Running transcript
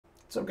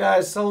What's up,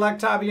 guys?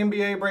 Select Hobby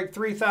NBA break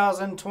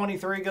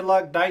 3023. Good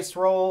luck. Dice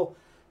roll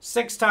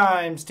 6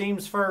 times.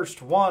 Teams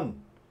first.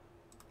 1,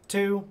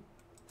 2,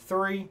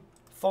 3,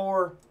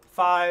 4,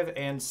 5,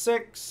 and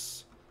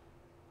 6.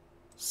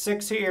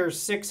 6 here,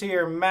 6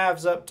 here.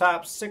 Mavs up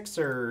top,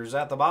 Sixers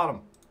at the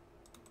bottom.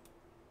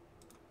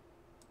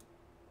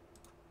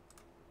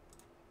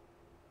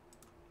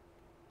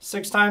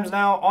 Six times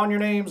now on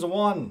your names.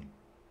 1,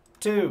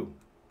 2,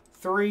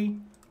 3,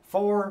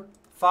 4,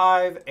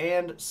 5,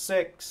 and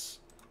 6.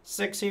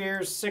 6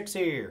 here, 6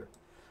 here.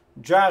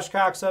 Josh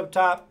Cox up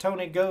top,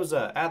 Tony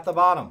Goza at the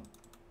bottom.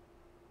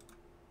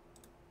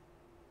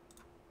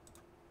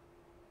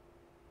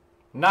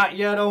 Not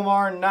yet,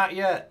 Omar, not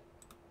yet.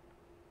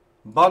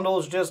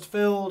 Bundles just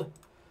filled.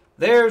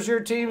 There's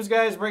your teams,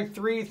 guys. Break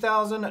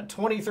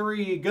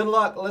 3023. Good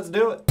luck. Let's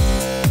do it.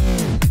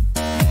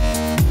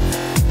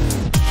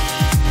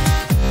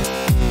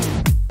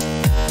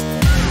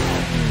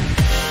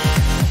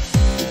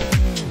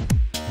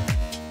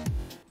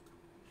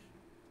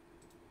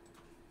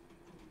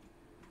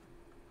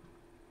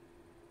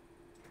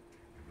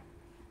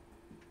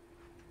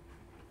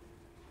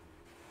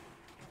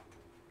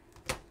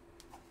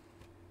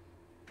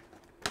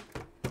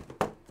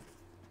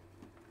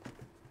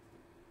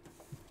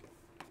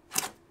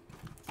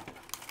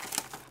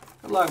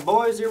 Good luck,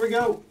 boys. Here we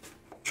go.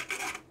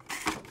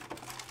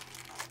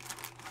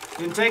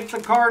 You can take the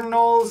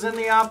Cardinals in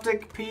the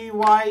Optic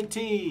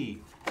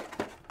PYT.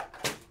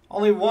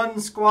 Only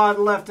one squad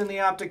left in the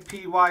Optic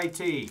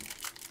PYT.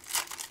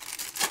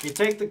 If you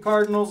take the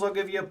Cardinals, I'll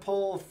give you a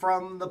pull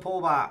from the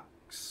pull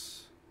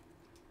box.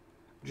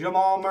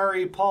 Jamal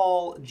Murray,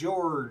 Paul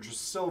George,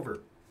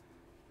 silver.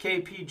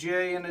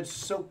 KPJ, and it's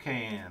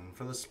SoCan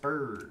for the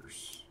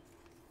Spurs.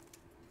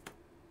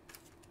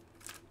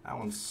 That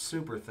one's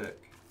super thick.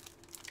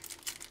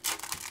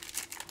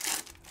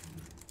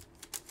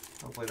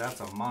 Hopefully that's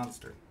a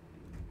monster.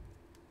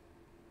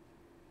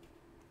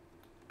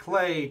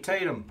 Clay,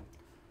 Tatum,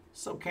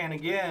 SoCan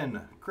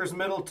again, Chris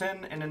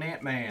Middleton, and an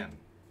Ant-Man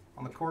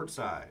on the court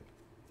side.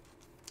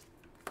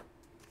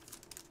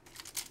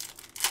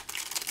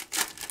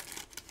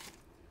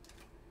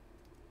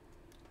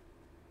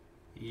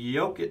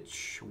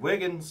 Jokic,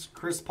 Wiggins,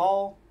 Chris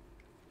Paul,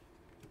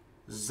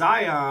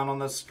 Zion on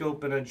the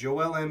scope, and a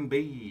Joel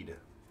Embiid.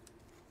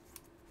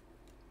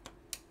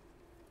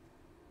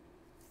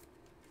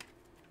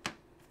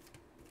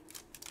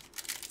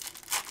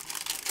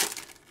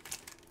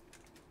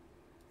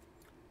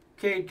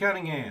 Cade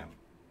Cunningham.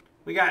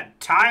 We got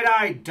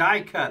tie-dye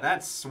die cut.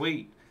 That's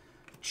sweet.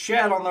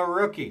 Chet on the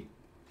rookie.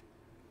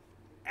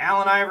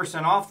 Allen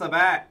Iverson off the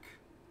back.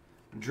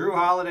 Drew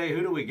Holiday.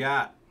 Who do we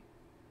got?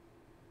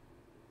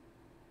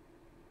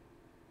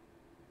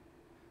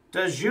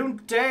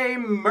 DeJounte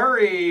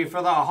Murray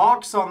for the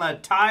Hawks on the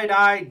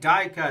tie-dye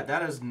die cut.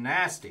 That is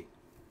nasty.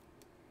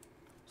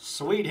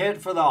 Sweet hit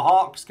for the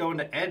Hawks going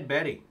to Ed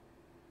Betty.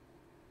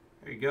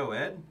 There you go,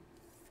 Ed.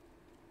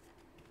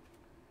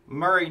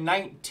 Murray,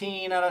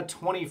 19 out of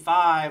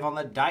 25 on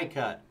the die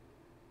cut.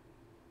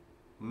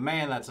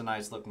 Man, that's a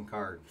nice looking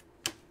card.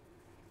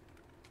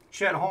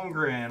 Chet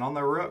Holmgren on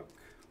the rook.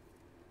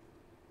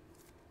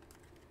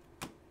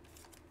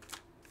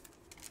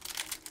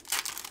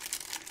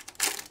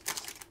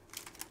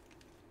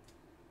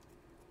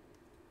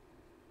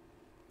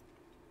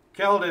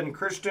 Keldon,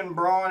 Christian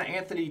Braun,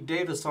 Anthony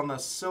Davis on the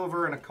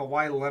silver, and a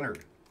Kawhi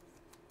Leonard.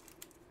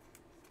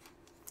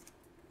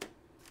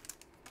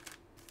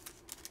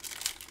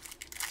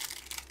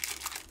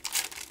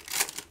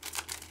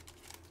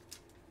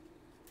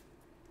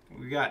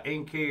 We got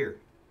ink here.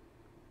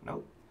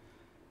 Nope.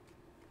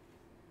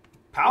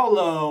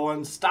 Paolo,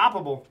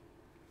 unstoppable.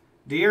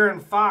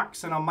 De'Aaron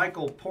Fox and a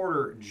Michael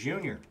Porter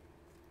Jr.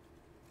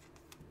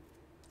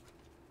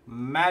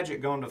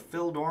 Magic going to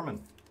Phil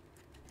Dorman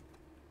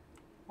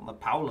on the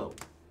Paolo.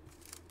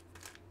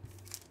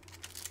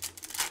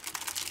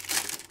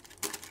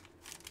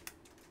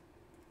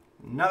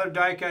 Another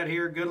die cut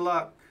here. Good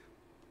luck.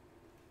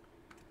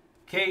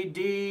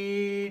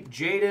 KD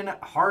Jaden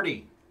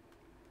Hardy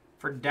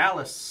for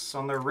Dallas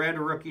on the red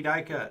rookie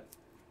die cut.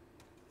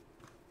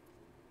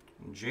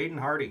 Jaden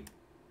Hardy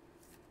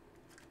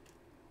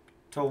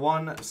to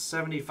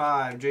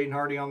 175. Jaden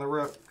Hardy on the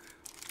rook.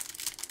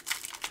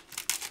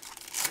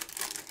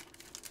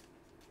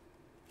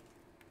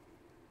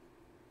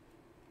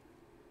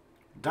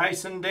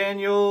 Dyson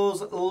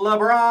Daniels,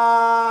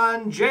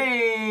 LeBron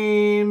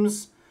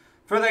James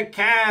for the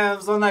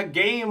Cavs on the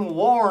game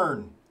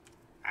worn.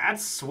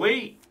 That's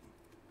sweet.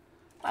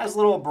 Nice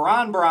little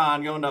Bron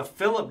going to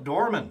Philip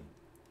Dorman.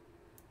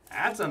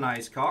 That's a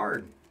nice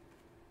card.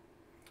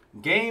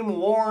 Game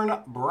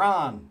worn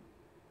Bron.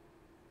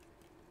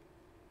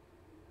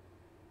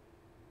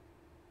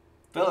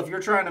 Phil, if you're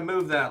trying to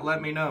move that,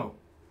 let me know.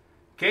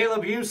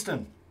 Caleb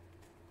Houston.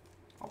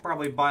 I'll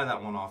probably buy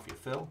that one off you,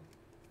 Phil.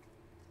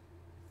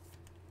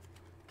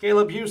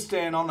 Caleb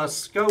Houston on the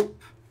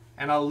scope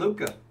and a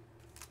Luka.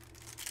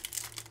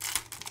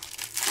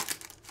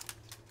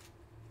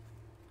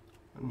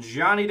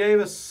 Johnny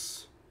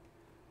Davis,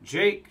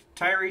 Jake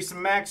Tyrese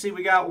Maxey,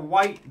 we got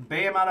white.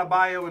 Bam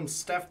Adebayo and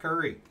Steph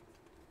Curry.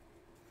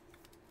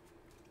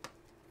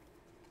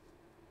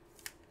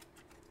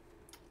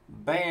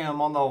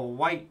 Bam on the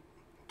white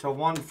to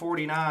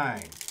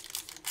 149.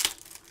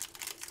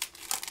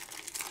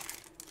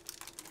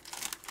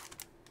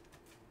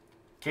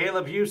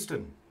 Caleb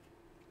Houston.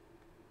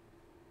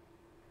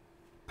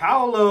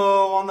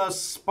 Paolo on the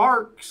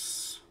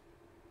Sparks.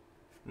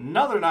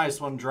 Another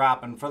nice one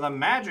dropping for the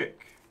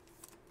Magic.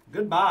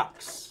 Good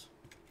box.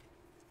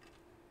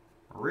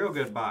 A real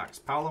good box.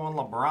 Paolo and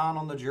LeBron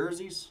on the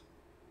jerseys.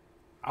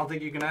 I don't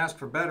think you can ask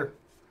for better.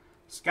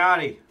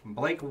 Scotty,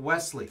 Blake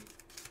Wesley.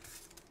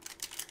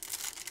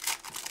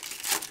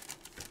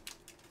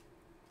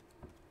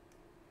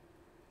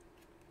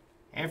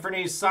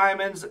 Anthony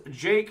Simons,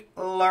 Jake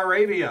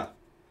LaRavia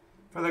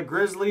for the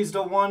Grizzlies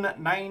to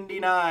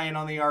 199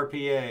 on the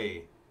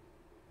RPA.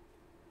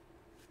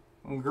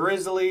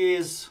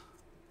 Grizzlies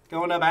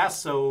going to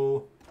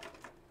Basso.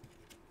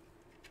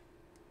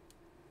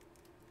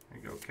 There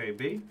you go,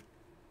 KB.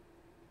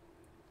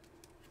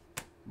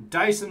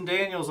 Dyson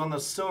Daniels on the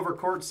silver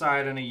court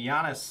side and a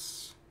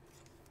Giannis.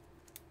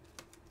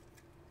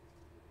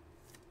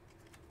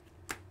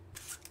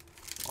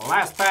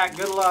 Last pack,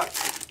 good luck.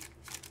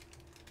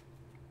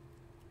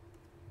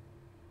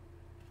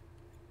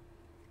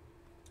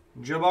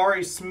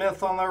 Jabari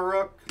Smith on the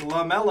Rook,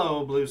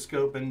 LaMelo Blue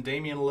Scope, and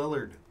Damian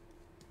Lillard.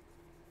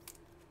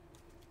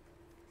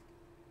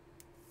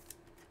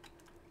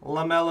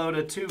 LaMelo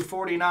to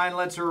 249.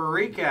 Let's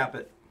recap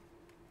it.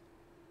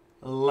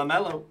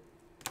 LaMelo.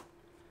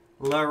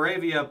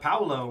 LaRavia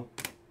Paolo.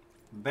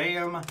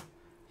 Bam.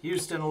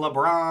 Houston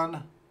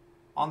LeBron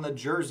on the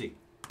jersey.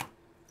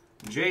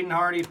 Jaden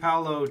Hardy,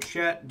 Paolo,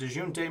 Chet,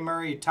 DeJounte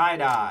Murray,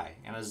 tie-dye,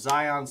 and a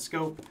Zion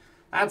Scope.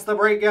 That's the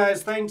break,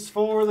 guys. Thanks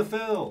for the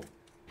fill.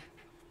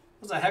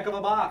 That was a heck of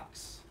a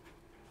box.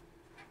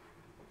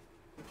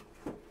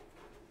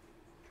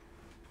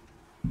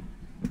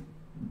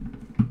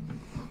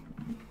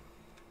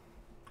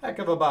 Heck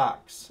of a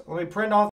box. Let me print off